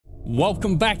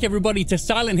Welcome back, everybody, to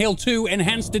Silent Hill 2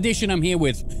 Enhanced Edition. I'm here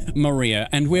with Maria,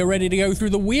 and we're ready to go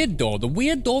through the weird door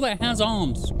that has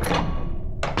arms.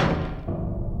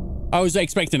 I was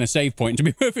expecting a save point, to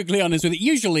be perfectly honest with you.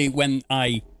 Usually, when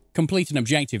I complete an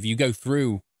objective, you go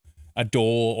through a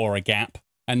door or a gap,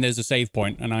 and there's a save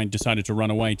point, and I decided to run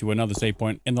away to another save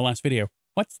point in the last video.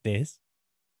 What's this?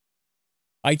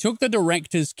 I took the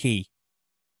director's key,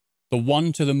 the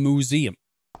one to the museum.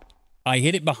 I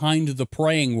hid it behind the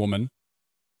praying woman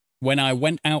when I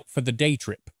went out for the day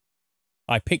trip.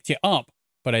 I picked it up,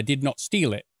 but I did not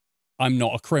steal it. I'm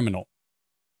not a criminal.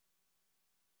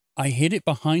 I hid it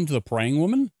behind the praying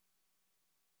woman?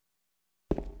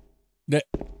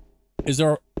 Has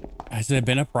there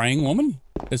been a praying woman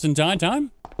this entire time?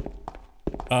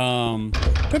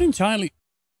 But entirely...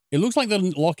 It looks like the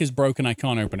lock is broken. I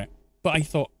can't open it. But I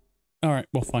thought, all right,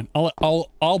 well, fine.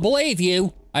 I'll believe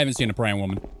you. I haven't seen a praying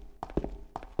woman.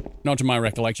 Not to my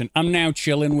recollection. I'm now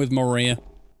chilling with Maria.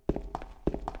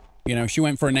 You know, she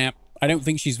went for a nap. I don't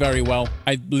think she's very well.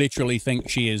 I literally think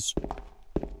she is.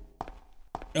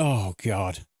 Oh,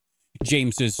 God.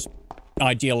 James's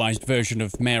idealized version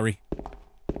of Mary.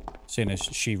 Seeing as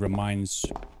she reminds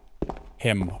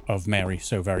him of Mary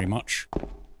so very much.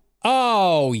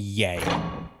 Oh, yay.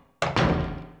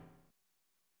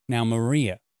 Now,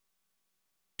 Maria,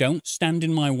 don't stand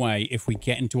in my way if we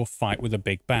get into a fight with a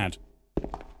big bad.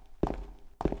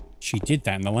 She did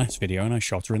that in the last video, and I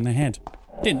shot her in the head.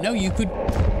 Didn't know you could...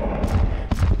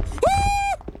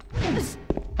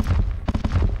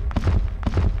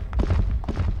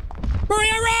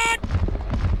 Maria, run!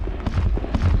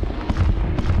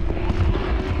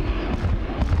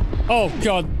 Oh,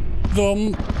 God.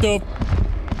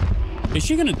 Is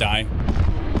she gonna die?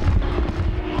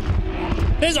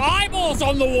 There's eyeballs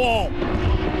on the wall!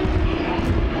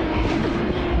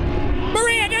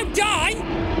 Maria, don't die!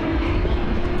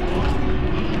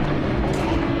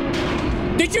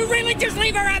 Did you really just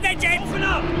leave her out there, James? Open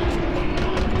up!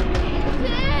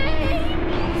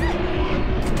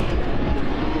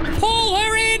 Pull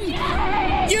her in!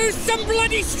 Use some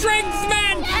bloody strength,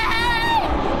 man!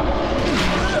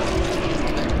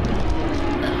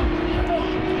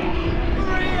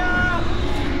 Maria!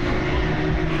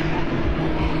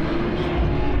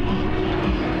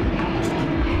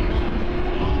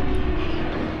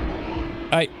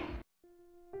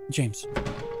 James.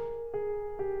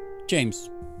 James.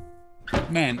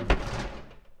 Man.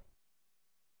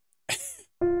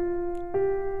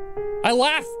 I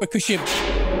laugh because you're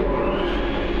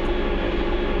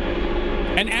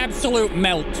an absolute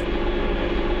melt.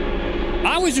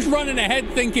 I was just running ahead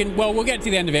thinking, well, we'll get to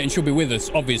the end of it and she'll be with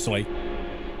us, obviously.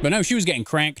 But no, she was getting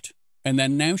cracked. And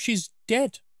then now she's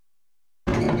dead.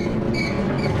 What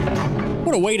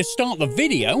a way to start the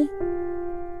video.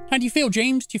 How do you feel,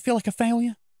 James? Do you feel like a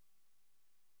failure?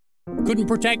 Couldn't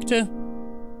protect her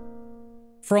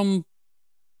from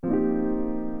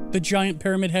the giant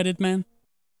pyramid-headed man?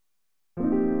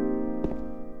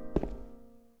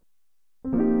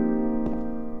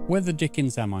 Where the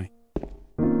dickens am I?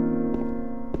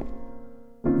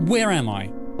 Where am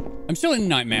I? I'm still in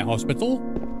Nightmare Hospital.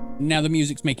 Now the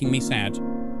music's making me sad.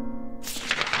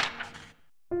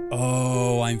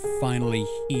 Oh, I'm finally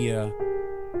here.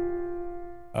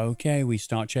 Okay, we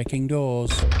start checking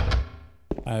doors.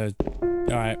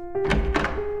 Alright.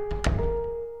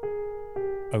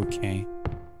 Okay.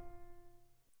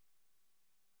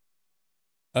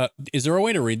 Is there a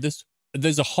way to read this?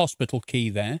 There's a hospital key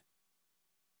there.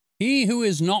 He who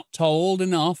is not told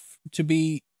enough to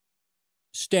be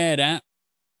stared at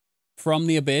from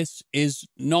the abyss is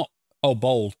not,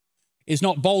 bold. Is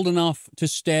not bold enough to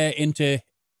stare into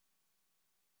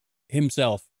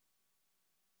himself.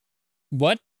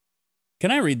 What?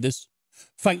 Can I read this?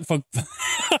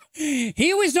 He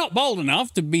who is not bold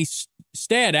enough to be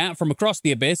stared at from across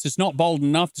the abyss is not bold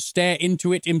enough to stare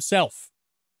into it himself.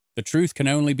 The truth can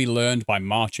only be learned by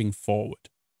marching forward.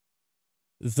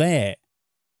 There.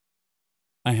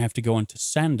 I have to go onto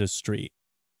Sanders Street.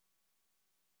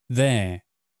 There.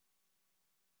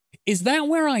 Is that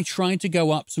where I tried to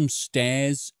go up some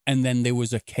stairs and then there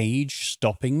was a cage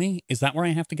stopping me? Is that where I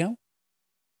have to go?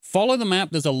 Follow the map.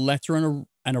 There's a letter and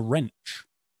a wrench.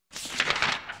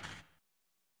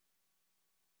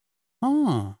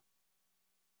 Ah.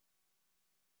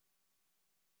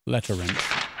 Letter wrench.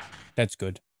 That's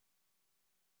good.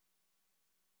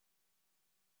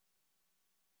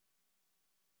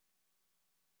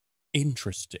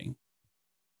 Interesting.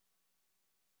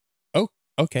 Oh,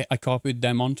 okay. I copied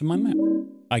them onto my map.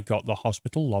 I got the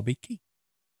hospital lobby key.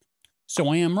 So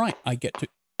I am right. I get to...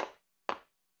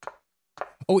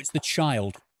 Oh, it's the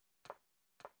child.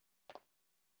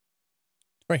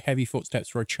 Very heavy footsteps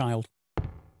for a child.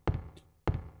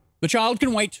 The child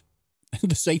can wait.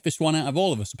 The safest one out of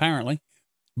all of us, apparently.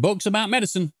 Books about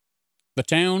medicine. The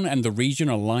town and the region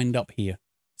are lined up here.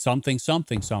 Something,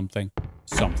 something, something,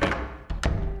 something.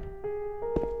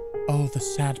 Oh, the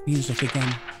sad music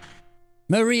again.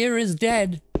 Maria is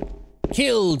dead.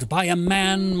 Killed by a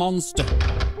man monster.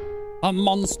 A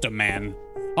monster man.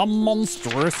 A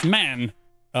monstrous man.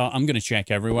 I'm going to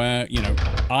check everywhere. You know,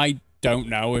 I don't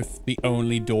know if the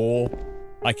only door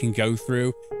I can go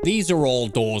through. These are all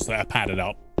doors that are padded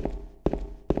up.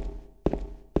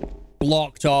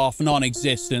 Blocked off,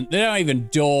 non-existent. They're not even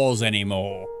doors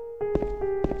anymore.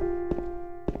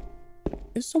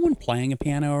 Is someone playing a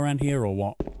piano around here or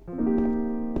what?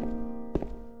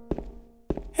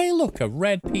 Hey, look, a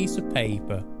red piece of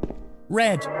paper.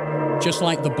 Red. Just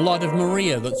like the blood of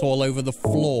Maria that's all over the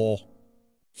floor.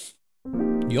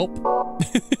 Yup.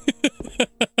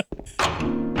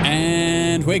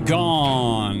 And we're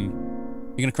gone.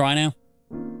 You gonna cry now?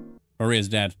 Maria's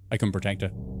dead. I couldn't protect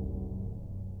her.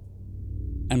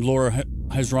 And Laura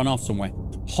has run off somewhere.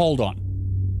 Hold on.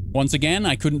 Once again,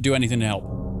 I couldn't do anything to help.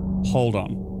 Hold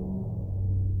on.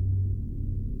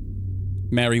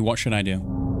 Mary, what should I do?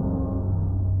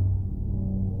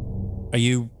 Are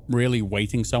you really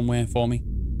waiting somewhere for me?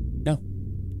 No.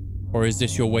 Or is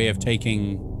this your way of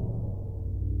taking...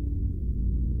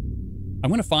 I'm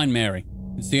going to find Mary.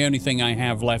 It's the only thing I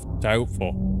have left to hope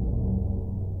for.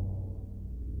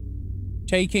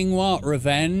 Taking what?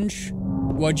 Revenge?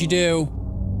 What'd you do?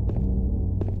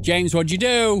 James, what'd you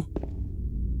do?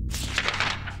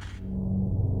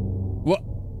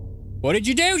 What did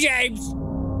you do, James?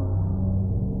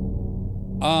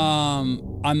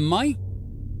 I might...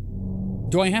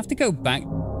 Do I have to go back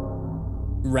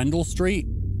Rendell Street?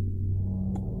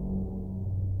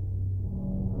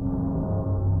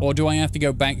 Or do I have to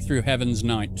go back through Heaven's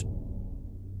Night?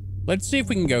 Let's see if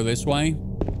we can go this way.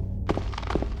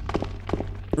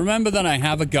 Remember that I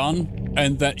have a gun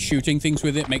and that shooting things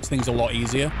with it makes things a lot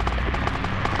easier.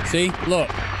 See?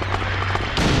 Look.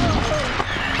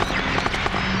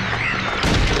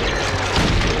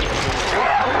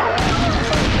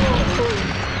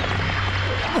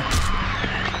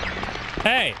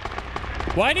 Hey,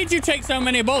 why did you take so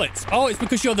many bullets? Oh, it's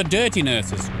because you're the dirty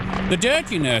nurses. The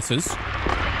dirty nurses,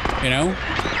 you know,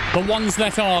 the ones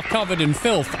that are covered in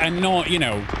filth and not, you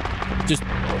know, just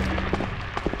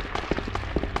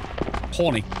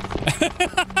horny.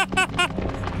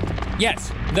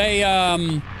 Yes,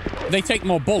 they take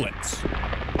more bullets.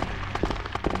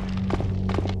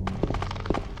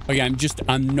 Okay,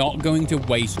 I'm not going to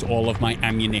waste all of my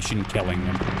ammunition killing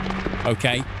them.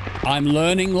 Okay? I'm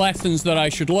learning lessons that I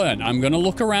should learn. I'm going to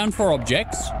look around for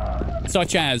objects,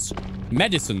 such as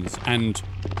medicines and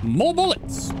more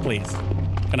bullets, please.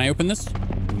 Can I open this?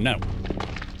 No.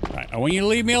 Right, I want you to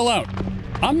leave me alone.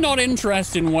 I'm not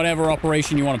interested in whatever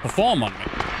operation you want to perform on me.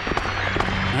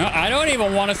 I don't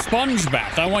even want a sponge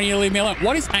bath. I want you to leave me alone.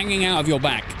 What is hanging out of your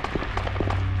back?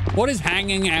 What is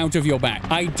hanging out of your back?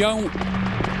 I don't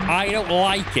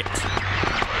like it.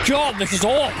 God, this is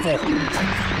awful.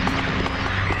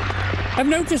 I've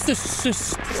noticed a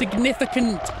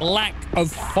significant lack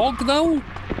of fog, though.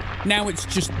 Now it's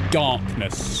just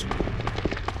darkness.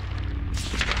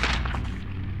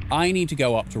 I need to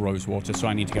go up to Rosewater, so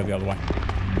I need to go the other way.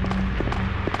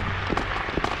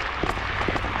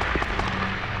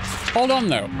 Hold on,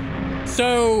 though.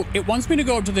 So, it wants me to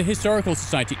go up to the Historical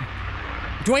Society.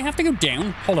 Do I have to go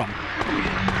down? Hold on.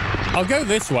 I'll go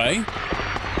this way.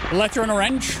 Letter and a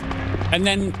wrench. And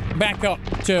then back up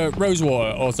to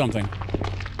Rosewater or something.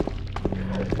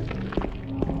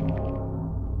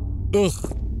 Ugh.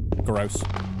 Gross.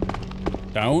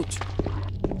 Don't.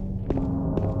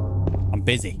 I'm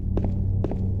busy.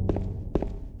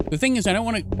 The thing is, I don't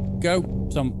want to go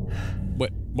some...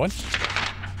 Wait, what?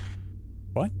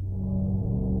 What?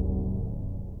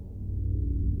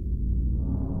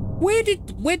 Where did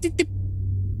the...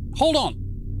 Hold on.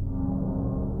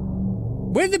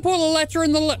 Where did they put the letter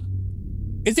in the...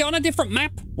 Is it on a different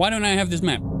map? Why don't I have this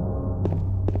map?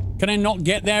 Can I not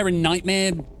get there in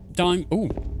nightmare time? Ooh.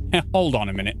 Hold on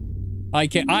a minute.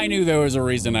 I knew there was a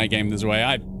reason I came this way.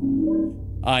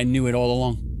 I knew it all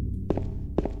along.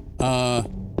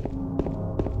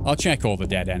 I'll check all the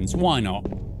dead ends. Why not?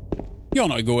 You're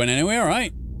not going anywhere,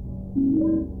 right?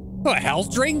 Oh,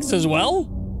 health drinks as well?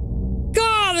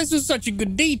 God, this was such a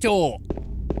good detour.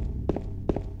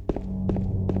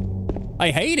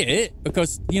 I hate it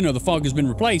because, you know, the fog has been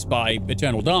replaced by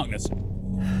eternal darkness.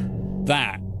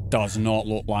 That does not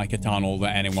look like a tunnel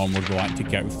that anyone would like to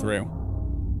go through.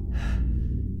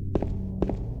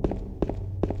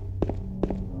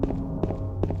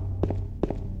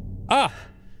 Ah!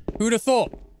 Who'd have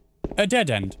thought? A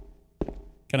dead end.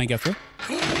 Can I get through?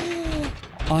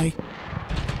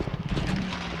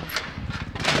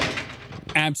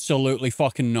 Absolutely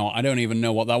fucking not. I don't even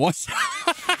know what that was.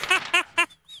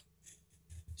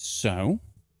 So,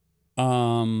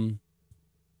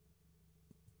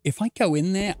 if I go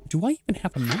in there, do I even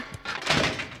have a map?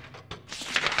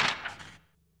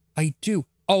 I do.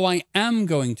 Oh, I am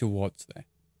going towards there.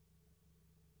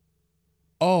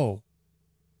 Oh.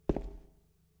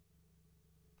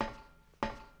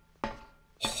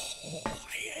 Oh,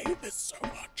 I hate this so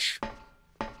much.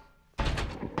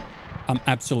 I'm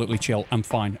absolutely chill. I'm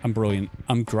fine. I'm brilliant.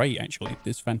 I'm great, actually.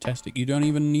 It's fantastic. You don't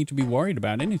even need to be worried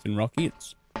about anything, Rocky.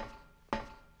 It's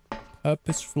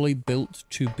purposefully built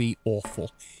to be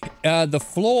awful. The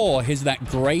floor is that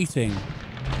grating.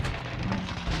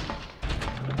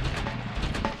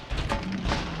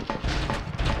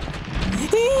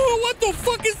 Ooh, what the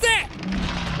fuck is that?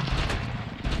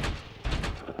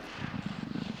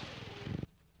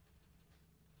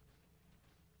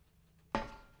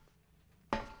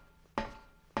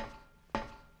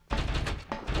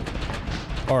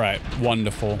 All right,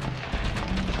 wonderful.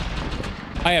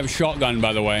 I have a shotgun,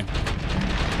 by the way.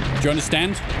 Do you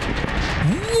understand?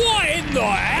 What in the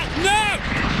hell?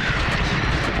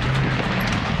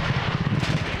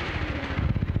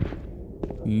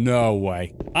 No! No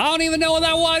way. I don't even know what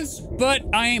that was, but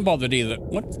I ain't bothered either.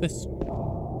 What's this?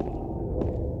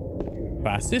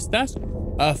 Fastest, that's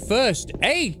a first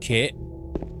aid kit.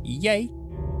 Yay.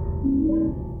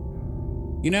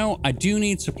 You know, I do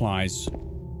need supplies.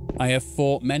 I have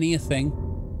fought many a thing.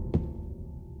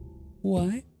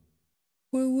 What?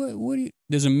 What do you...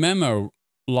 There's a memo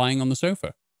lying on the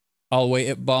sofa. I'll wait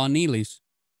at Bar Neely's.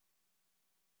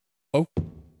 Oh,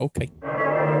 okay.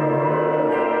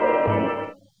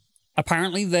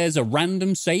 Apparently there's a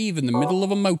random save in the middle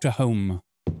of a motorhome.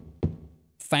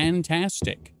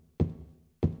 Fantastic.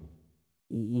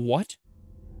 What?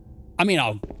 I mean,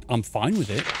 I'm fine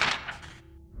with it.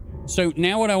 So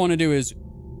now what I want to do is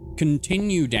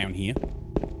continue down here.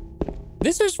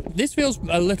 This feels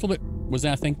a little bit... Was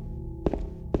that a thing?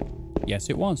 Yes,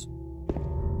 it was.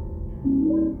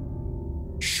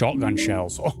 Shotgun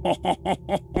shells.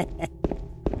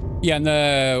 Yeah,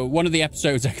 and one of the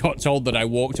episodes I got told that I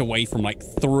walked away from like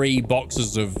 3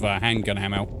 boxes of handgun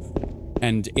ammo.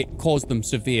 And it caused them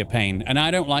severe pain. And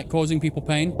I don't like causing people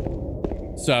pain.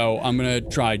 So I'm going to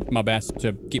try my best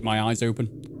to keep my eyes open.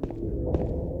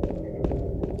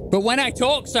 But when I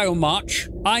talk so much,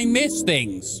 I miss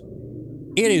things.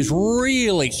 It is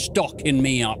really stocking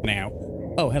me up now.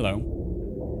 Oh, hello.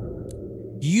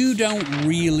 You don't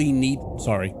really need...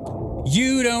 Sorry.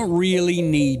 You don't really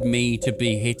need me to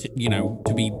be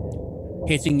to be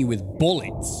hitting you with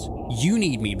bullets. You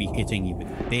need me to be hitting you with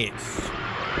this.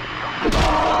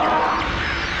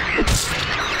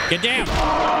 Get down.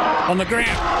 On the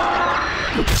ground.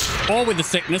 Or with the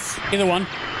sickness. Either one.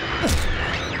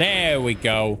 There we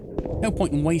go. No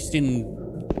point in wasting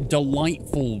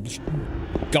delightful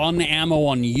gun ammo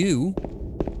on you.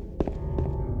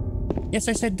 Yes,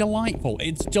 I said delightful.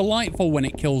 It's delightful when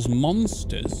it kills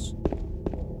monsters.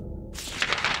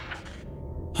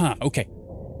 Huh, okay.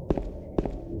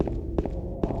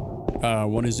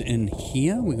 What is in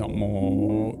here? We got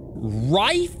more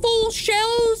rifle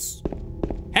shells?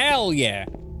 Hell yeah.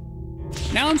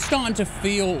 Now I'm starting to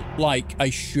feel like I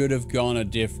should have gone a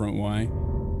different way.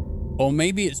 Or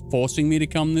maybe it's forcing me to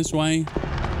come this way.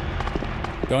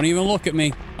 Don't even look at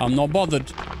me. I'm not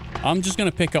bothered. I'm just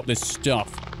gonna pick up this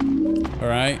stuff.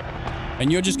 Alright?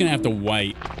 And you're just gonna have to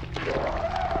wait.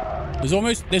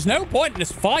 There's no point in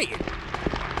this fighting.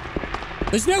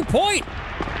 There's no point.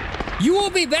 You will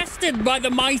be bested by the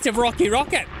might of Rocky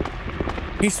Rockhead.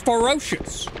 He's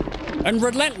ferocious and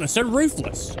relentless and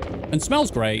ruthless and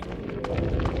smells great.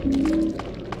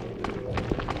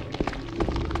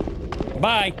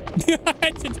 Bye. I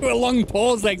had to do a long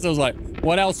pause there because I was like,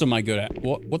 what else am I good at?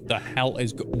 What the hell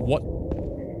is good? What?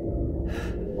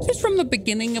 Is this from the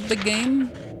beginning of the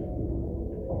game?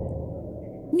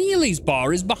 Neely's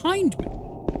bar is behind me.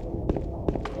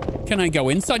 Can I go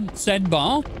inside said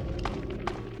bar?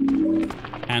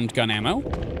 Handgun ammo?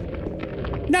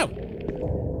 No.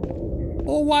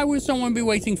 Or why would someone be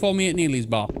waiting for me at Neely's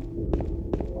bar?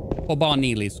 Or Bar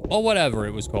Neely's, or whatever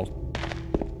it was called.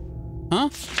 Huh?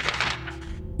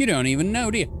 You don't even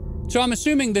know, do you? So I'm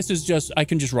assuming this is just, I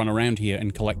can just run around here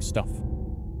and collect stuff.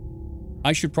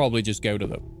 I should probably just go to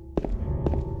the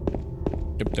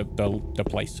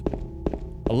place.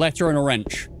 A letter and a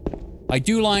wrench. I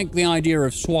do like the idea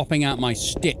of swapping out my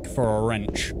stick for a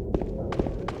wrench.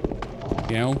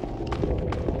 You know?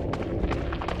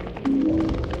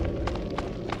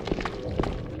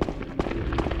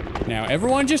 Now,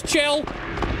 everyone just chill.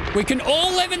 We can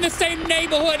all live in the same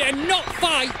neighborhood and not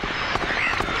fight.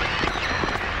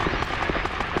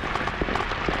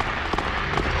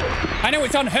 I know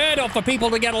it's unheard of for people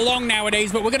to get along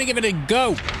nowadays, but we're going to give it a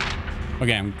go.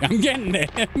 Okay, I'm getting there.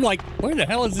 I'm like, where the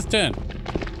hell is this turn?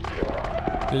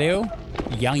 Hello?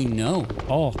 Yeah, I know.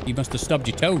 Oh, you must have stubbed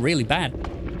your toe really bad.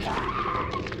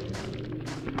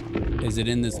 Is it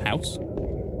in this house?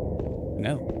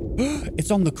 No.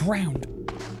 It's on the ground.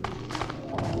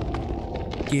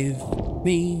 Give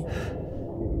me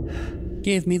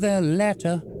the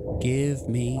letter. Give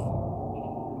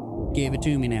it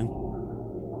to me now.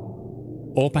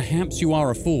 Or perhaps you are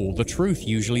a fool. The truth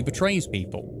usually betrays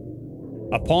people.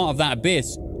 A part of that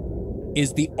abyss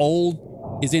is in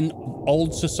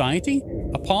old society.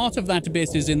 A part of that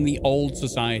abyss is in the old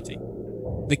society.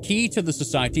 The key to the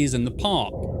society is in the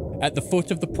park, at the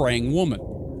foot of the praying woman.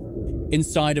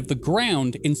 Inside of the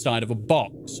ground, inside of a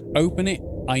box. Open it,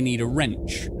 I need a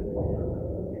wrench.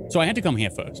 So I had to come here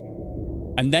first,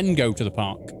 and then go to the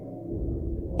park.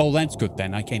 Oh, that's good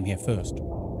then, I came here first.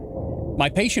 My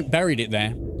patient buried it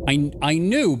there. I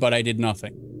knew, but I did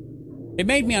nothing. It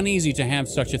made me uneasy to have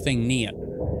such a thing near.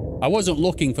 I wasn't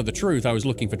looking for the truth, I was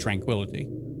looking for tranquility.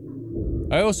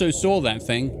 I also saw that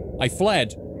thing. I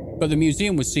fled, but the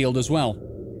museum was sealed as well.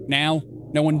 Now,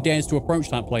 no one dares to approach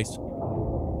that place.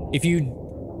 If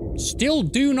you still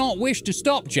do not wish to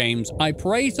stop, James, I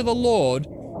pray to the Lord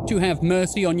to have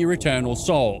mercy on your eternal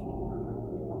soul.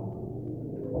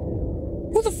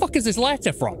 Who the fuck is this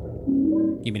letter from?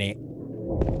 Give me that.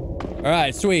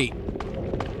 Alright, sweet.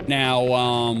 Now,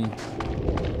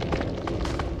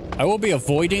 I will be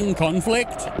avoiding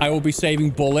conflict. I will be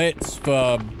saving bullets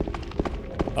for,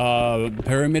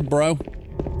 Pyramid Bro.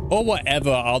 Or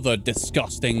whatever other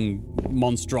disgusting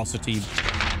monstrosity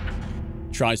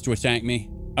tries to attack me.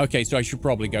 Okay, so I should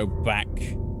probably go back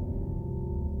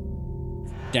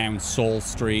down Saul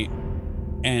Street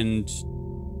and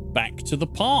back to the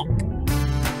park.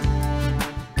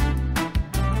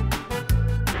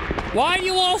 Why do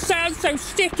you all sound so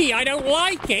sticky? I don't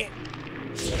like it.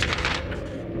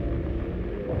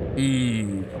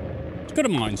 Let's go to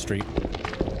Mine Street.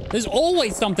 There's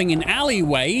always something in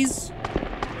alleyways.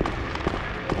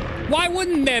 Why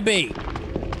wouldn't there be?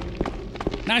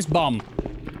 Nice bum.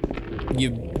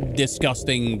 You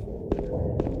disgusting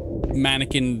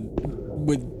mannequin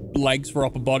with legs for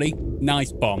upper body.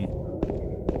 Nice bum.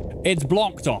 It's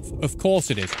blocked off. Of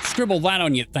course it is. Scribble that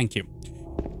on you. Thank you.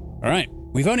 All right.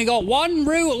 We've only got one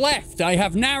route left. I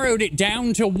have narrowed it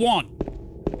down to one.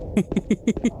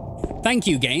 Thank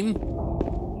you, game.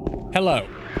 Hello.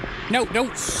 No,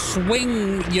 don't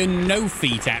swing your no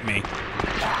feet at me.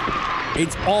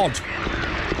 It's odd.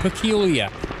 Peculiar.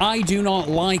 I do not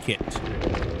like it.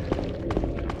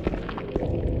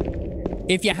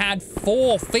 If you had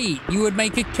 4 feet, you would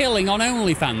make a killing on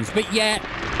OnlyFans, but yet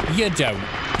you don't.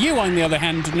 You, on the other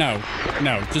hand, no.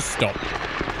 No, just stop.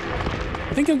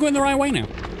 I think I'm going the right way now.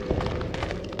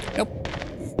 Nope.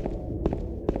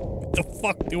 Where the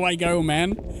fuck do I go,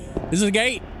 man? This is a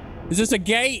gate? Is this a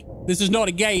gate? This is not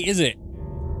a gate, is it?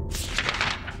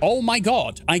 Oh my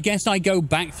god. I guess I go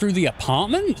back through the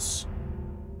apartments?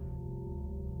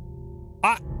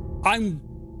 I'm...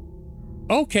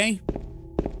 Okay.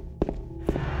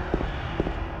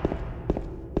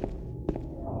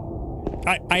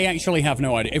 I actually have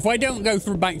no idea. If I don't go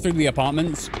back through the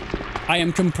apartments, I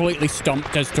am completely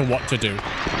stumped as to what to do.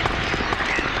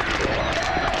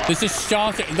 This is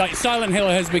starting... Like, Silent Hill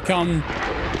has become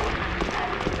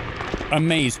a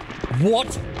maze.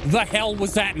 What the hell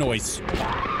was that noise?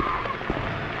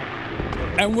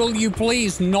 And will you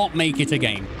please not make it a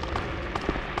game?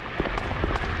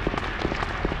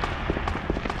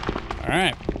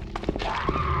 Alright.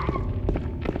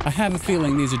 I have a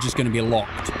feeling these are just going to be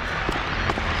locked.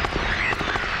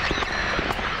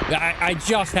 I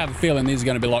just have a feeling these are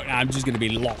going to be locked. I'm just going to be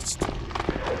lost.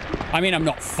 I mean, I'm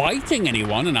not fighting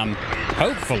anyone, and I'm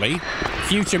hopefully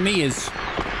future me is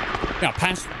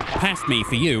past me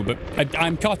for you, but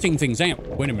I'm cutting things out.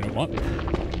 Wait a minute, what?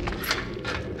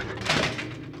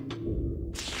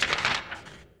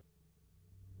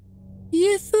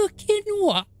 You fucking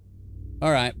what?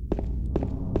 All right.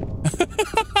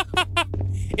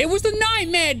 It was the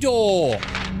nightmare door.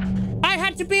 I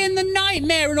had to be in the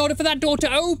nightmare in order for that door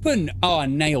to open. Oh, I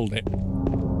nailed it.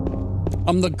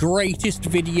 I'm the greatest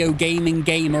video gaming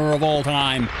gamer of all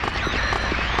time.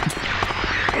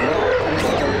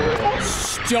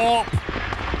 Stop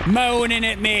moaning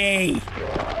at me.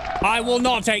 I will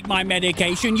not take my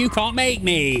medication. You can't make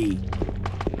me.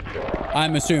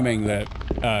 I'm assuming that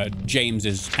James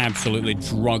is absolutely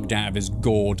drugged out of his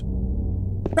gourd.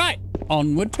 Right,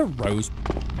 onward to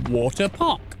Rosewater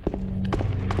Park,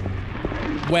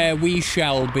 where we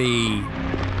shall be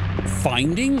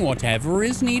finding whatever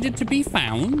is needed to be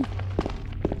found.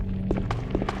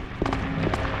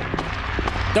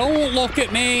 Don't look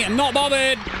at me. I'm not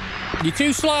bothered. You're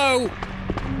too slow.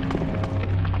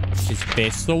 Is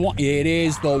this the one? It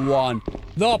is the one.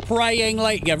 The praying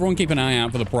lady. Everyone keep an eye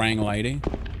out for the praying lady.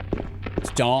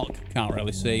 It's dark. Can't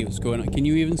really see what's going on. Can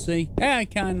you even see? Yeah, I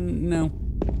can. No.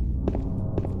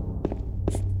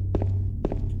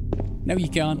 No, you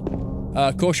can't.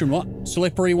 Caution what?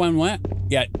 Slippery when wet?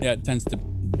 Yeah, it tends to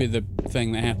be the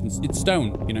thing that happens. It's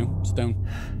stone, you know, stone.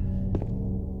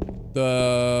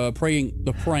 The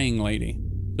praying lady.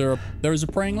 There is a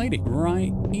praying lady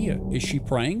right here. Is she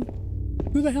praying?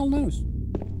 Who the hell knows?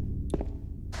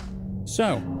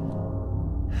 So,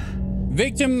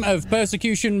 victim of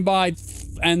persecution by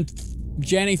and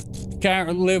Jenny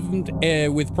lived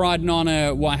with pride and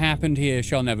honor. What happened here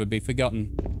shall never be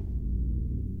forgotten.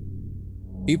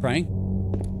 Are you praying?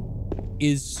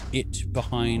 Is it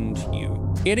behind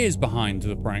you? It is behind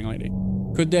the praying lady.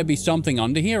 Could there be something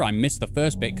under here? I missed the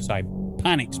first bit because I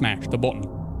panic smashed the button.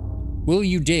 Will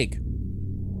you dig?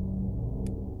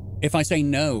 If I say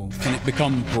no, can it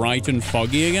become bright and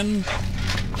foggy again?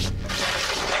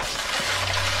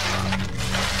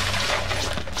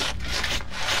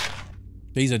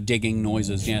 These are digging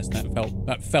noises. Yes,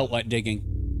 that felt like digging.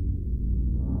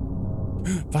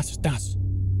 Was ist das?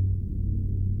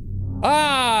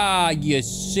 Ah, you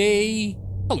see?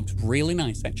 That looks really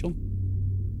nice, actually.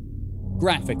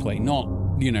 Graphically, not,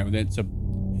 you know, it's a...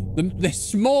 The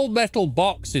small metal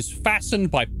box is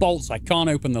fastened by bolts. I can't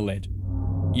open the lid.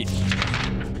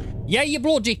 Yeah, you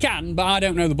bloody can, but I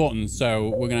don't know the buttons, so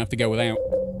we're gonna have to go without.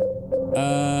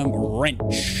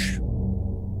 Wrench.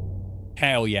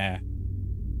 Hell yeah.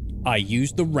 I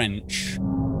used the wrench.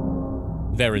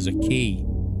 There is a key.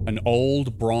 An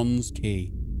old bronze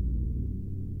key.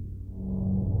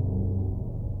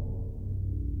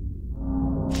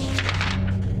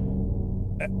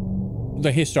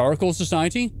 The Historical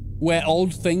Society, where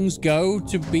old things go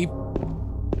to be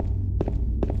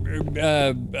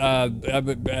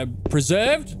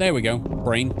preserved. There we go.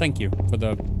 Brain, thank you for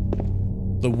the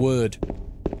word.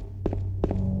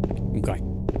 Okay.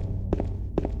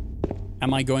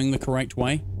 Am I going the correct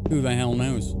way? Who the hell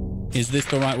knows? Is this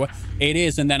the right way? It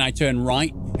is, and then I turn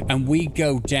right, and we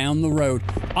go down the road.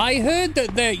 I heard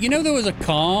that there, you know, there was a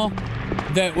car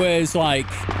that was, like,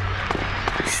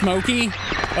 smoky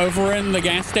over in the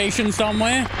gas station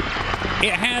somewhere.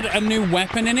 It had a new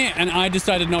weapon in it, and I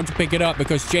decided not to pick it up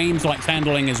because James likes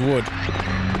handling his wood.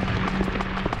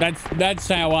 That's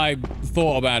how I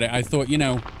thought about it. I thought, you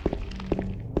know,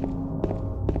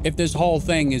 if this whole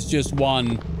thing is just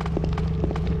one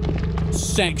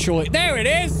sexually... There it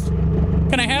is!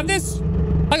 Can I have this?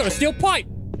 I got a steel pipe!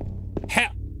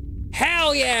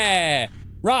 Hell yeah!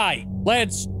 Right,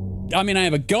 let's... I mean, I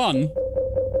have a gun.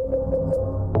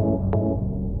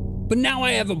 But now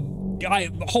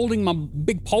I'm holding my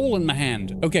big pole in my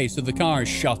hand. Okay, so the car is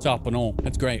shut up and all.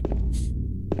 That's great.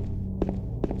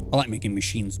 I like making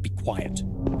machines be quiet.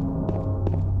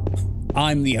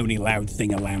 I'm the only loud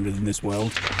thing around in this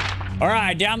world. All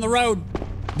right, down the road.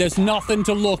 There's nothing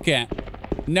to look at.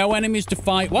 No enemies to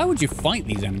fight. Why would you fight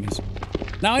these enemies?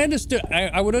 Now,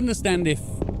 I would understand if,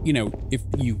 you know, if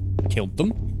you killed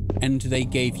them and they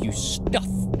gave you stuff.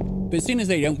 But as soon as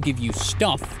they don't give you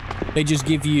stuff, they just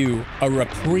give you a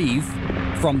reprieve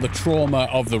from the trauma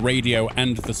of the radio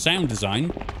and the sound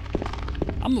design.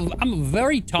 I'm a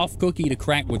very tough cookie to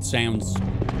crack with sounds.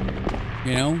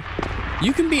 You know?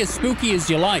 You can be as spooky as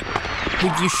you like.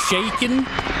 With your shaking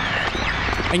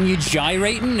and your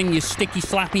gyrating and your sticky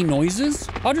slappy noises.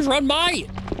 I'll just run by.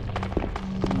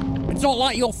 It's not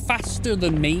like you're faster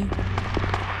than me.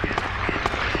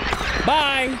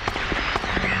 Bye.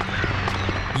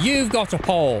 You've got a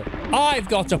pole. I've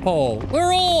got a pole.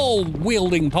 We're all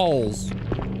wielding poles.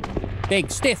 Big,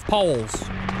 stiff poles.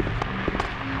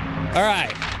 All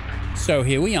right. So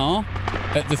here we are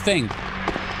at the thing.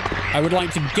 I would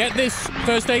like to get this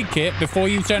first aid kit before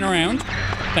you turn around.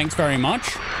 Thanks very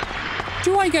much.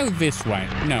 Do I go this way?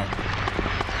 No.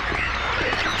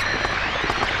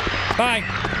 Bye.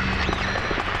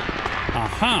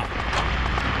 Aha.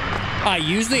 I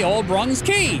use the old bronze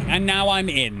key, and now I'm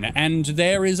in. And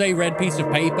there is a red piece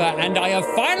of paper, and I have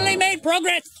finally made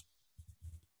progress!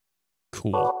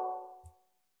 Cool.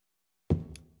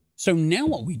 So now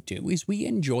what we do is we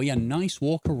enjoy a nice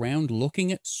walk around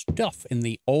looking at stuff in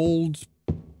the old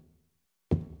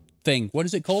thing. What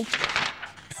is it called?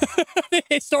 The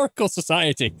Historical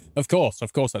Society. Of course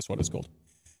that's what it's called.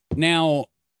 Now,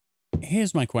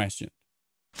 here's my question.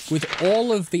 with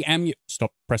all of the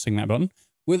stop pressing that button.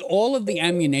 With all of the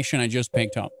ammunition I just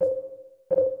picked up.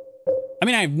 I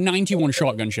mean, I have 91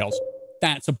 shotgun shells.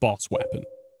 That's a boss weapon.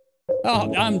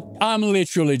 Oh, I'm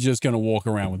literally just gonna walk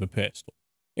around with a pistol.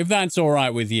 If that's all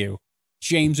right with you,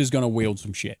 James is gonna wield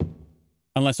some shit.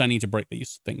 Unless I need to break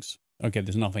these things. Okay,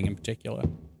 there's nothing in particular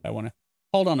I wanna...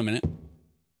 Hold on a minute.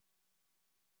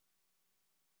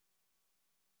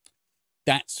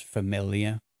 That's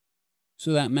familiar.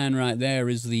 So that man right there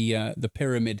is the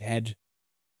Pyramid Head.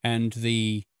 And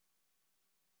the...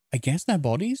 I guess they're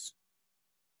bodies?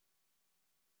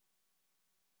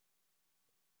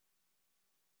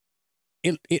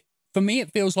 For me,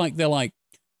 it feels like they're like...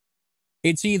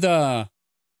 It's either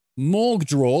morgue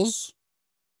drawers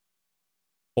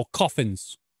or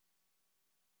coffins.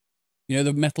 You know,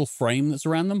 the metal frame that's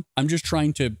around them? I'm just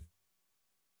trying to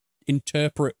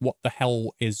interpret what the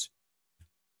hell is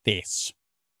this.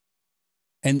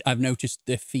 And I've noticed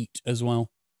their feet as well.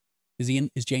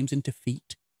 Is James into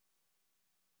feet?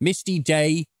 Misty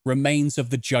Day, Remains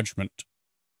of the Judgment.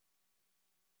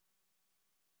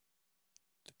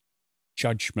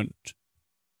 Judgment.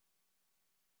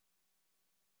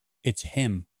 It's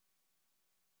him.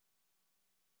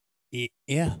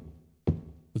 Yeah.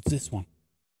 What's this one?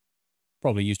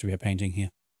 Probably used to be a painting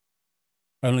here.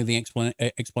 Only the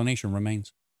explanation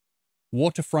remains.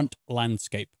 Waterfront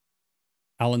landscape.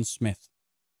 Alan Smith.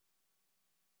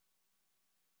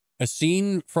 A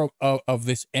scene of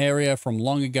this area from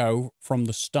long ago, from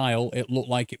the style, it looked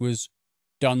like it was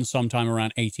done sometime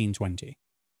around 1820.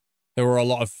 There were a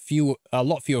lot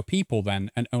fewer people then,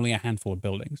 and only a handful of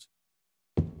buildings.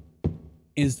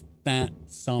 Is that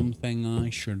something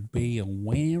I should be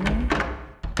aware of?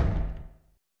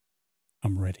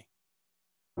 I'm ready.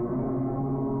 I'm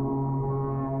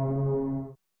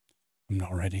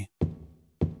not ready.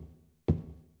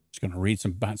 Just going to read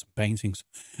about some paintings.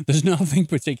 There's nothing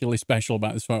particularly special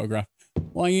about this photograph.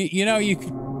 Well, you know, you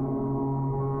could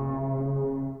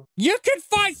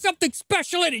find something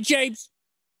special in it, James!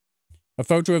 A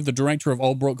photo of the director of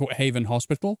Old Brookhaven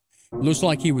Hospital. Looks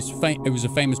like he was a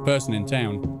famous person in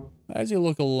town. Does he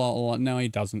look a lot... No, he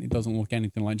doesn't. He doesn't look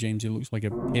anything like James. He looks like a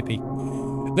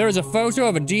hippie. There is a photo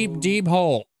of a deep, deep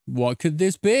hole. What could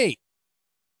this be?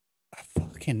 A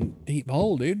fucking deep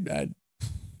hole, dude. I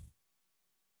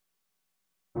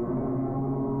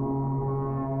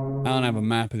don't have a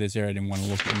map of this area. I didn't want to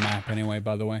look at the map anyway,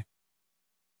 by the way.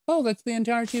 Oh, that's the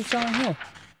entirety of Silent Hill.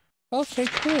 Okay,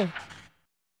 cool.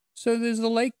 So there's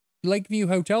the Lakeview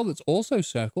Hotel that's also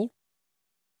circled.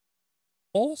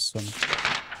 Awesome.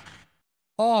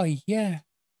 Oh, yeah.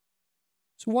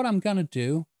 So what I'm gonna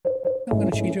do, I'm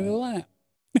gonna change over that.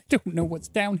 I don't know what's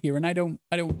down here, and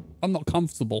I'm not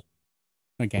comfortable.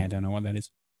 Okay, I don't know what that is.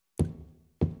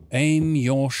 Aim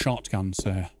your shotgun,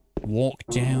 sir. Walk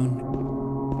down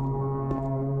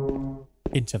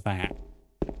into that.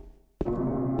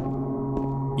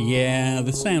 Yeah,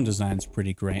 the sound design's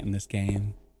pretty great in this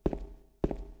game.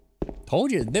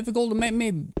 Told you, it's difficult to make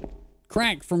me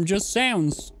crack from just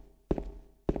sounds.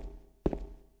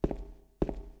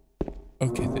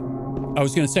 Okay, I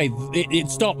was going to say, it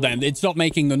stopped then. It stopped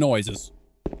making the noises.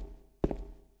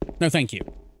 No, thank you.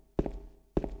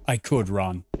 I could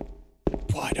run.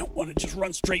 But I don't want to just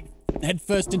run straight head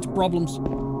first into problems.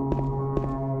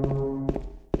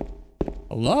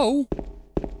 Hello?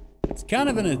 It's kind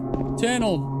of an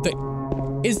eternal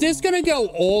thing. Is this going to go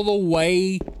all the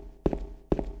way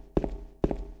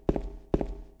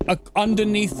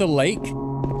underneath the lake?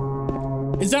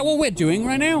 Is that what we're doing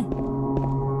right now?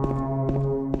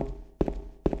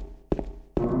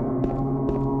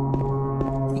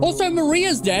 Also,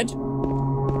 Maria's dead.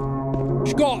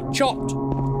 She got chopped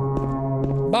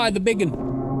by the biggin.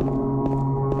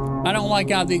 I don't like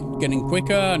how they're getting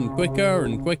quicker and quicker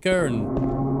and quicker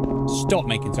and stop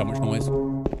making so much noise.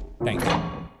 Thanks.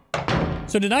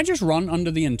 So did I just run under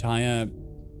the entire...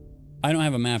 I don't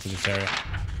have a map of this area.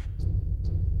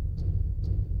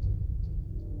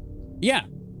 Yeah.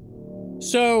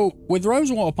 So with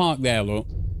Rosewater Park there, look,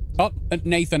 up at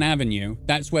Nathan Avenue,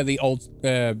 that's where the old...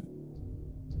 the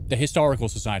Historical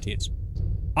Society is.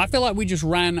 I feel like we just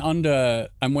ran under,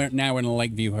 and we're now in a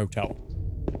Lakeview Hotel.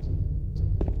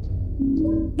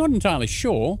 Not entirely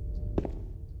sure,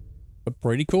 but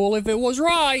pretty cool if it was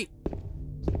right.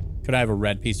 Could I have a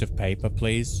red piece of paper,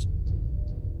 please?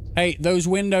 Hey, those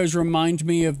windows remind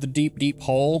me of the deep, deep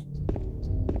hole.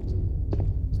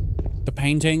 The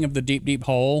painting of the deep, deep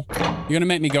hole. You're gonna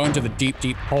make me go into the deep,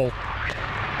 deep hole.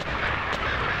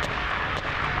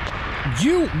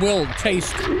 You will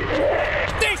taste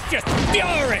vicious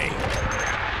fury!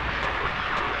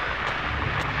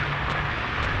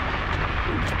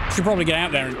 Should probably get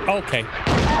out there and... Okay.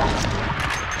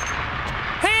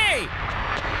 Hey!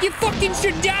 You fucking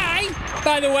should die,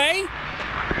 by the way.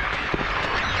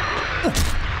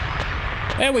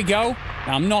 There we go.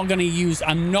 I'm not gonna use...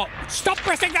 I'm not... Stop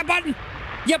pressing that button!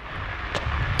 Yep.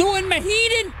 Doing my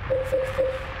heating.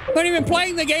 I've only been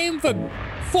playing the game for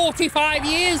 45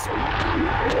 years.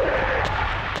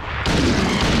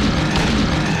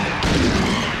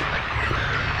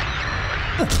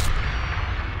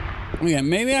 Yeah,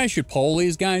 maybe I should pole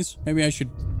these guys. Maybe I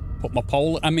should put my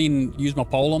pole... I mean, use my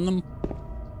pole on them.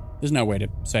 There's no way to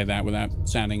say that without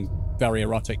sounding very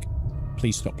erotic.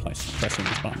 Please stop pressing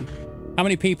this button. How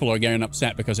many people are getting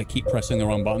upset because I keep pressing the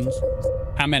wrong buttons?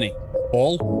 How many?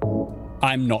 All?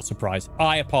 I'm not surprised.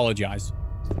 I apologize.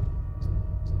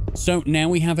 So now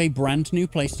we have a brand new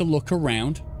place to look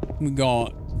around. We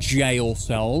got jail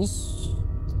cells.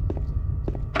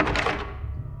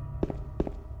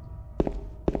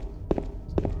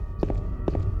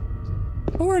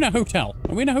 Oh, we're in a hotel.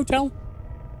 Are we in a hotel?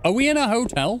 Are we in a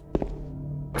hotel?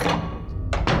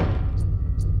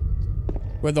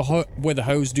 Where the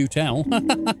hoes do tell.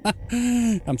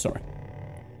 I'm sorry.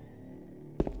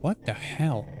 What the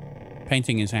hell?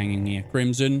 Painting is hanging here.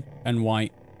 Crimson and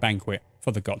white banquet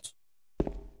for the gods.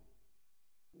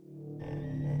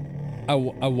 A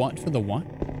what for the what?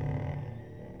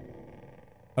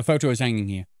 A photo is hanging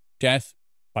here. Death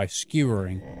by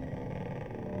skewering.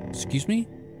 Excuse me?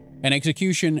 An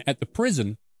execution at the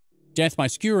prison. Death by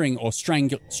skewering or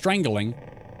strangling.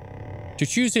 To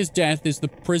choose his death is the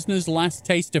prisoner's last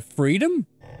taste of freedom?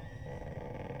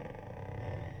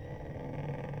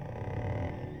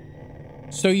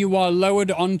 So you are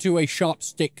lowered onto a sharp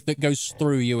stick that goes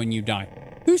through you and you die.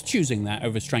 Who's choosing that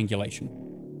over strangulation?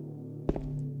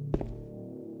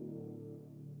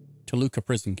 Toluca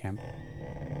Prison Camp.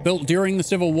 Built during the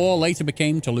Civil War, later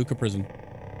became Toluca Prison.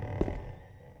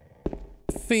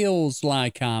 Feels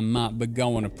like I might be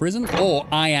going to prison, or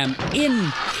I am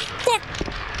in... Fuck!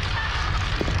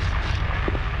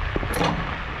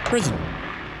 Prison.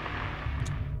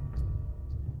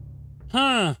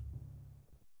 Huh.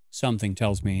 Something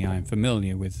tells me I'm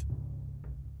familiar with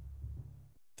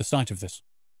the sight of this.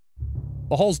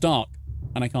 The hole's dark,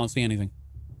 and I can't see anything.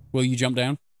 Will you jump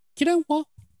down? You know what?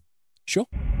 Sure.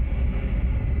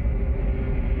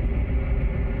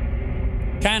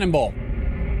 Cannonball.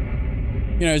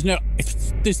 You know,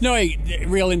 there's no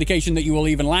real indication that you will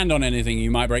even land on anything.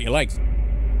 You might break your legs.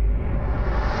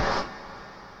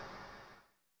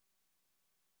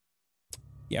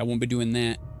 Yeah, I won't be doing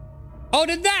that. Oh,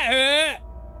 did that hurt?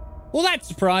 Well, that's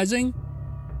surprising.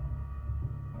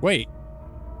 Wait.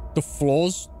 The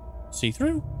floor's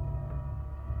see-through?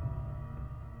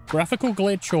 Graphical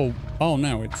glitch or... Oh,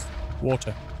 no, it's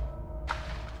water.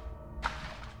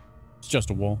 It's just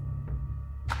a wall.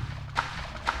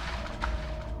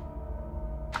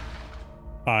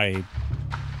 I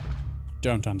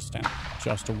don't understand.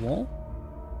 Just a wall?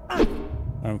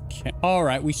 Okay. All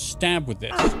right, we stab with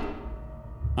this.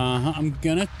 Uh-huh. I'm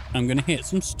gonna hit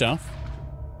some stuff.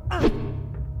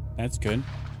 That's good.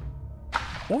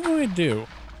 What do I do?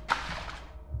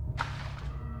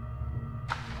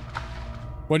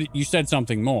 What, you said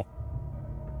something more.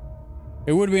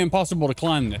 It would be impossible to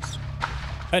climb this.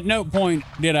 At no point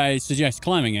did I suggest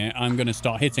climbing it. I'm gonna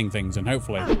start hitting things and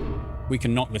hopefully we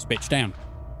can knock this bitch down.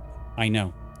 I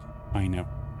know. I know.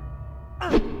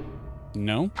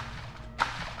 No?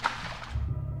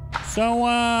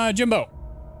 So, Jimbo,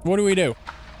 what do we do?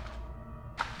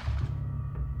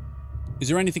 Is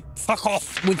there anything? Fuck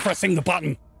off with pressing the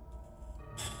button.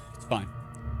 It's fine.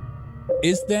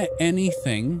 Is there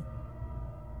anything?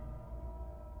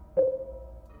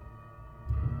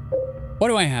 Why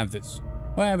do I have this?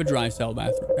 Why do I have a dry cell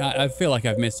bathroom? I feel like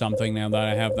I've missed something now that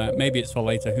I have that. Maybe it's for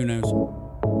later. Who knows?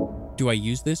 Do I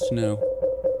use this? No.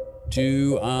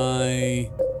 Do I...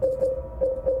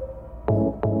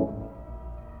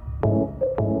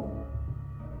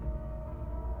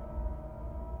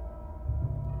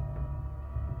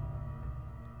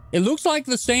 It looks like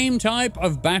the same type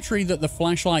of battery that the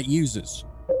flashlight uses.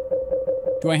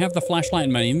 Do I have the flashlight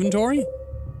in my inventory?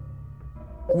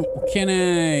 Can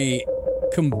I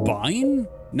combine?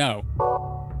 No.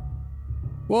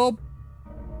 Well,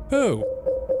 who?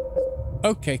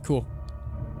 Okay, cool.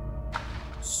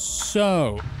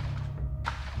 So,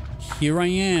 here I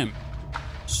am,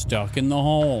 stuck in the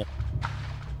hole.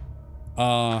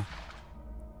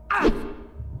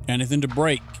 Anything to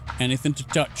break, anything to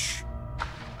touch.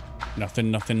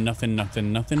 Nothing, nothing, nothing,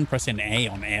 nothing, nothing. Pressing A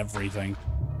on everything.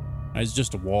 It's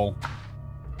just a wall.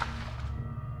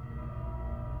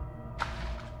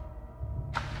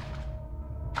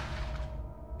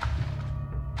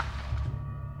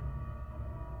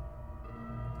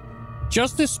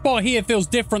 Just this spot here feels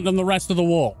different than the rest of the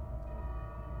wall.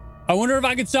 I wonder if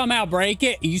I could somehow break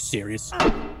it. Are you serious?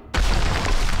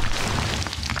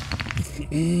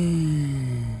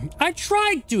 I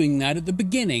tried doing that at the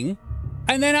beginning,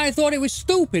 and then I thought it was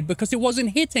stupid because it wasn't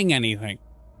hitting anything.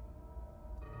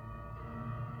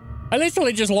 I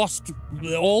literally just lost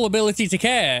all ability to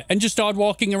care and just started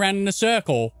walking around in a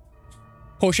circle,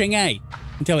 pushing A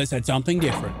until it said something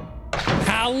different.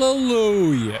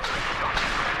 Hallelujah.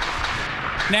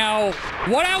 Now,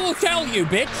 what I will tell you,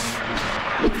 bitch.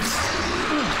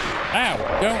 Ow,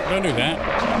 don't do that.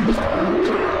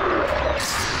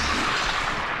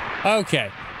 Okay,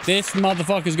 this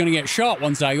motherfucker's gonna get shot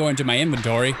once I go into my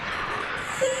inventory.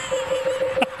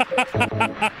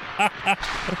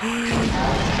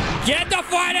 Get the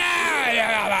fight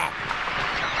out!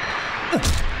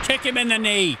 Kick him in the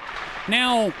knee.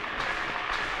 Now,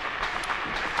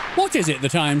 what is it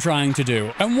that I am trying to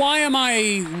do? And why am I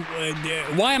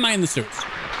in the suits?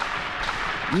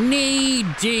 Knee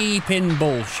deep in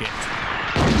bullshit.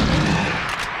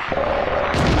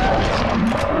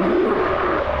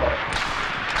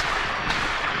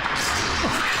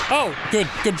 Oh,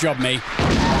 good job, me.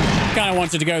 Kind of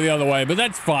wanted to go the other way, but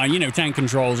that's fine. You know, tank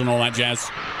controls and all that jazz.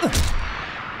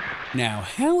 Now,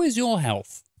 how is your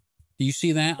health? Do you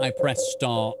see that? I press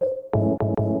start.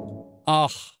 Ah,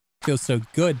 feels so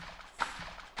good.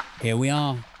 Here we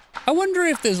are. I wonder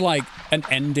if there's like an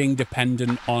ending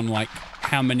dependent on like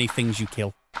how many things you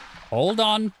kill. Hold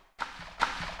on.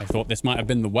 I thought this might have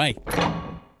been the way.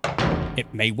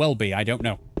 It may well be. I don't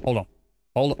know. Hold on.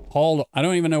 Hold on. I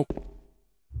don't even know.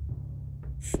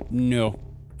 No.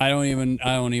 I don't even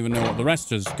know what the rest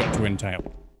has got to entail.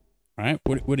 All right.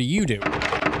 What do you do?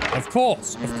 Of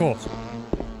course.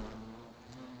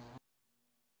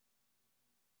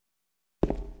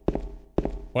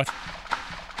 What?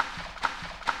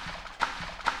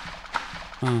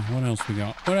 Oh, what else we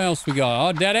got?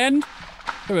 Oh, dead end?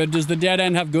 Does the dead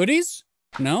end have goodies?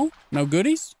 No? No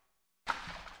goodies?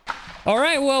 All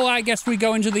right, well, I guess we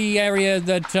go into the area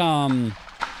that,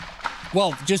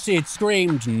 well, just it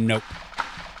screamed nope.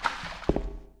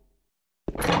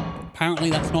 Apparently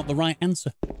that's not the right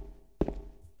answer.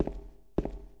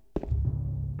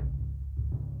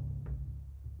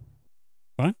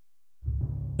 What?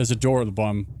 There's a door at the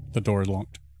bottom. The door is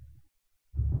locked.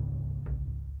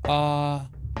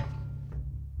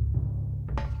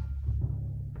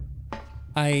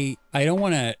 I don't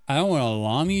want to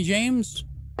alarm you, James.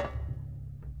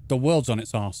 The world's on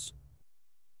its arse.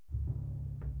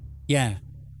 Yeah.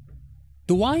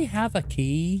 Do I have a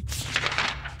key?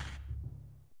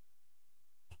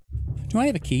 Do I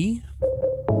have a key?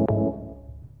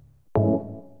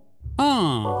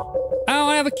 Oh, I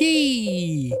don't have a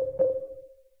key.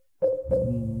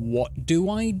 What do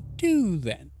I do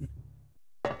then?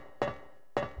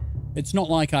 It's not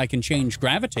like I can change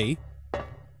gravity.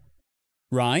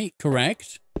 Right,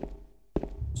 correct.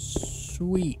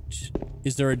 Sweet.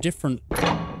 Is there a different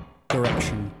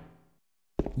direction?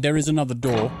 There is another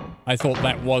door. I thought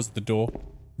that was the door.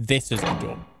 This is the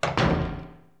door.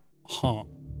 Huh.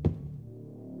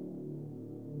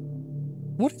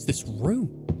 What is this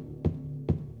room?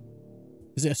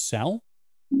 Is it a cell?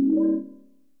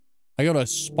 I got a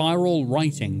spiral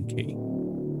writing key.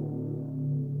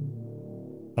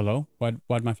 Hello?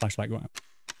 Why'd my flashlight go out?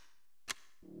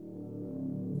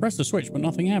 Press the switch, but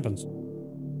nothing happens.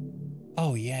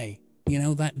 Oh, yay. You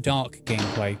know, that dark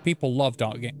gameplay. People love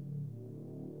dark game.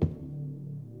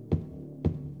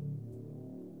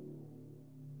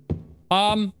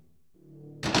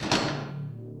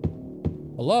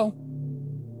 Hello?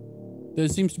 There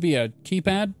seems to be a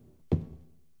keypad.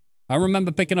 I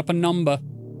remember picking up a number.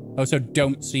 Oh, so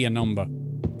don't see a number.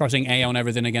 Pressing A on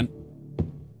everything again.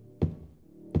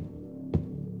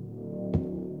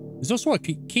 There's also a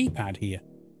keypad here.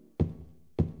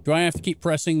 Do I have to keep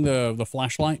pressing the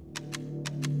flashlight?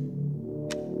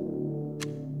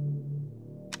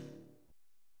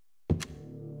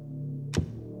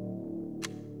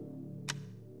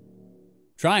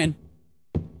 Trying.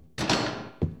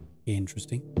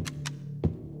 Interesting.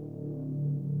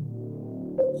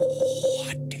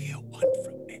 What do you want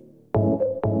from me?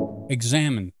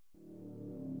 Examine.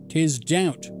 'Tis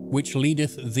doubt which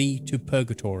leadeth thee to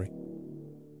purgatory.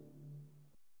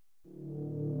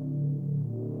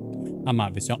 I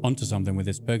might be onto something with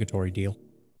this purgatory deal.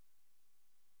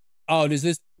 Oh, does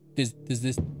this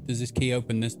key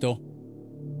open this door?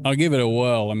 I'll give it a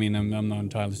whirl. I mean, I'm not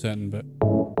entirely certain, but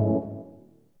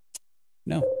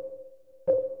no.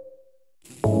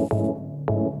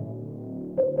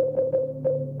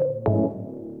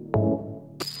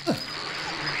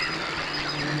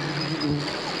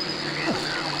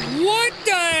 What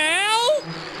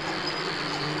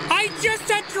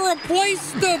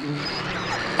replace the...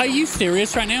 Are you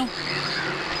serious right now?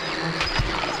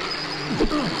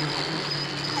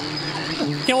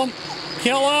 Kill him.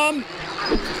 Kill him.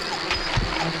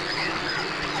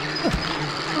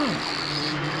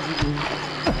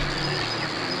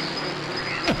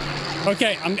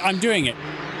 Okay, I'm doing it.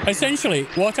 Essentially,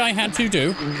 what I had to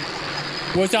do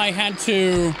was I had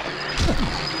to...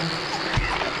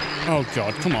 Oh,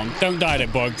 God, come on. Don't die to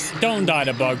bugs. Don't die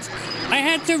to bugs. I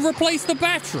had to replace the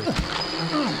battery.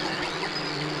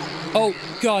 Oh,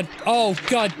 God. Oh,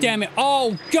 God damn it.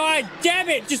 Oh, God damn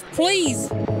it. Just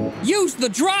please use the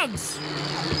drugs.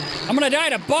 I'm gonna die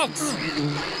to bugs.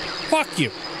 Fuck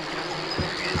you.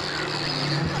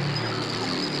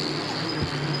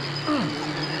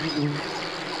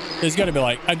 There's gotta be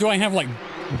like... do I have, like,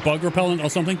 bug repellent or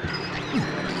something?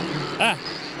 Ah.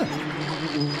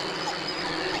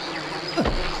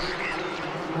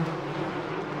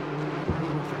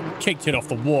 Kicked it off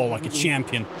the wall like a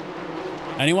champion.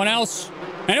 Anyone else?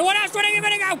 Anyone else? Where are you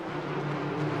gonna go?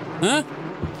 Huh?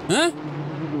 Huh?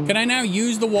 Can I now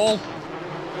use the wall?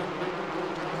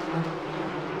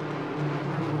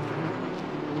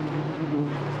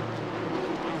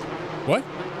 What?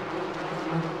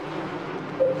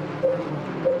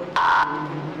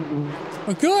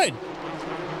 Oh, good.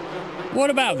 What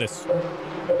about this?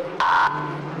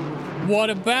 What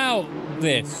about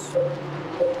this?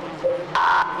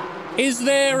 Is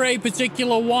there a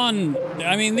particular one?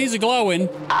 I mean, these are glowing.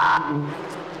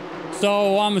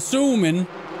 So I'm assuming.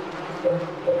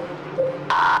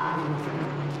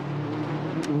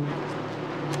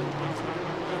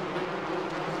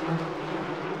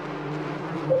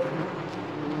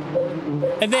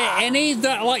 Are there any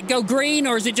that like go green,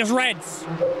 or is it just reds?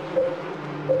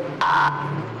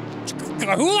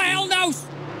 Who the hell knows?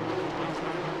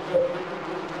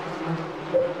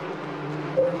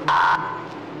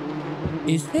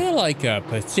 Is there like a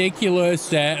particular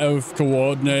set of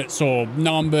coordinates or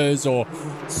numbers or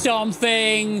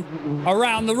something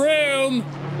around the room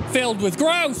filled with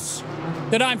gross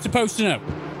that I'm supposed to know?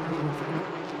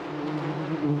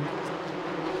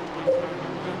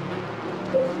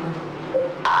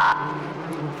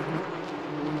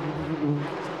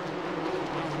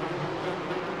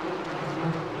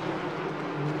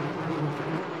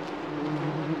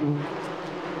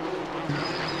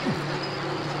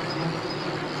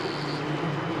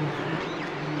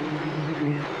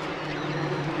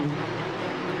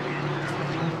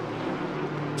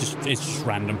 It's just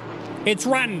random. It's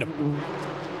random.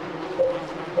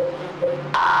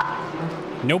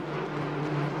 Nope.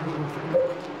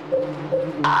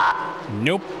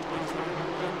 Nope.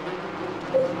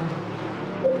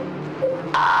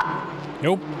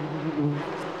 Nope.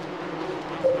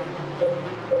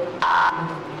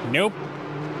 Nope.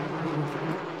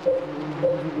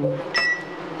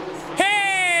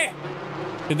 Hey!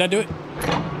 Did that do it?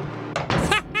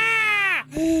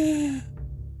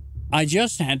 I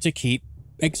just had to keep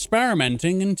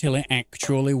experimenting until it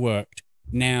actually worked.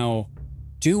 Now,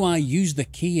 do I use the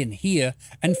key in here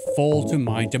and fall to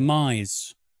my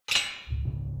demise?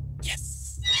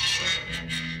 Yes.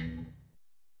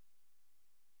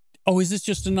 Oh, is this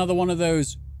just another one of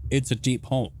those? It's a deep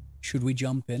hole. Should we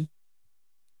jump in?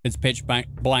 It's pitch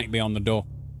black beyond the door.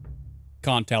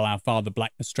 Can't tell how far the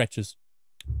blackness stretches.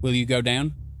 Will you go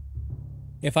down?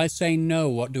 If I say no,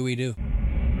 what do we do?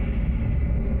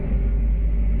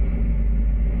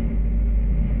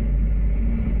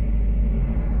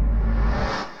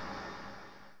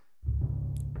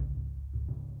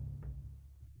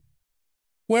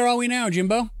 Where are we now,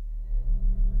 Jimbo?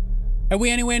 Are we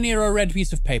anywhere near a red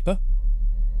piece of paper?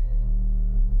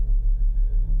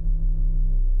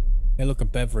 Hey, look, a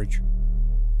beverage.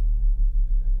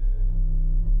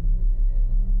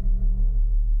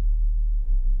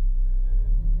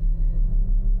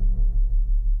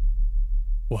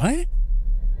 What?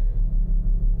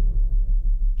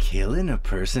 Killing a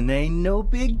person ain't no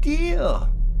big deal.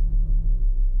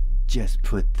 Just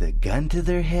put the gun to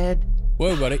their head.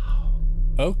 Whoa, buddy.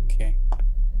 Okay.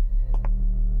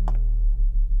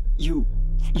 You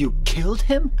killed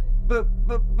him? But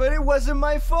it wasn't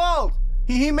my fault.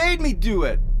 He made me do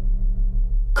it.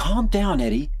 Calm down,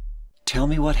 Eddie. Tell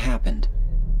me what happened.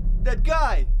 That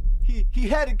guy, he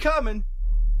had it coming.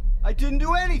 I didn't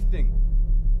do anything.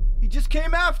 He just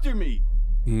came after me.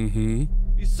 Mm-hmm.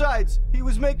 Besides, he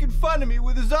was making fun of me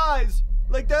with his eyes,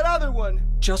 like that other one.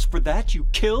 Just for that, you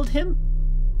killed him?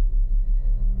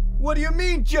 What do you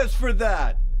mean, just for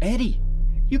that? Eddie,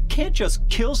 you can't just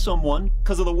kill someone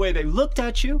because of the way they looked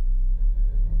at you.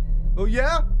 Oh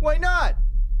yeah? Why not?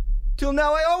 Till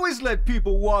now I always let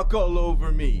people walk all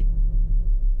over me.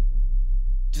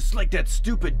 Just like that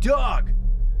stupid dog.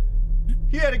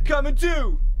 He had it coming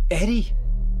too. Eddie?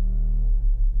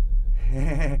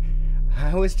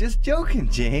 I was just joking,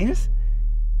 James.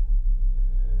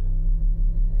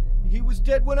 He was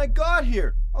dead when I got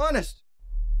here, honest.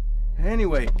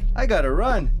 Anyway, I gotta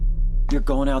run. You're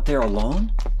going out there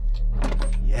alone?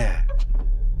 Yeah.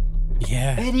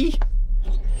 Yeah. Eddie?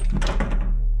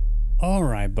 All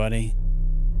right, buddy.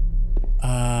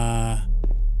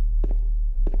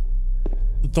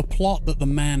 The plot that the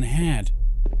man had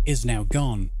is now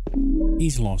gone.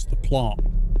 He's lost the plot.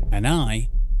 And I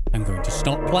am going to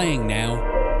stop playing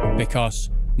now because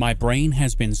my brain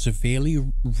has been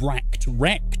severely wrecked.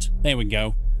 There we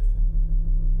go.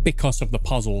 Because of the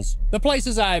puzzles. The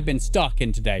places I have been stuck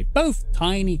in today. Both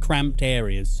tiny, cramped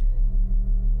areas.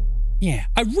 Yeah,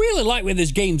 I really like where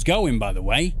this game's going, by the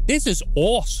way. This is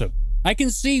awesome. I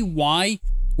can see why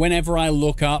whenever I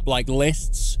look up, like,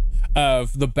 lists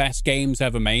of the best games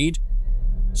ever made,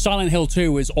 Silent Hill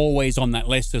 2 is always on that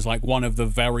list as, like, one of the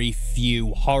very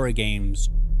few horror games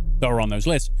that are on those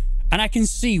lists. And I can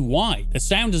see why. The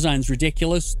sound design's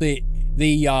ridiculous.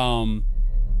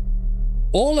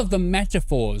 All of the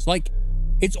metaphors, like,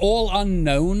 it's all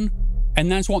unknown,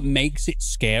 and that's what makes it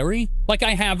scary. Like,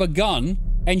 I have a gun,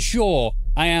 and sure,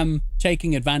 I am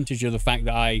taking advantage of the fact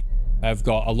that I have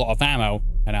got a lot of ammo,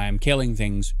 and I am killing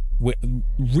things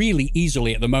really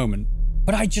easily at the moment.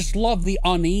 But I just love the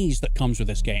unease that comes with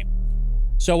this game.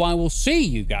 So I will see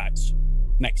you guys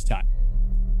next time.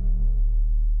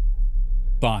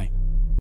 Bye.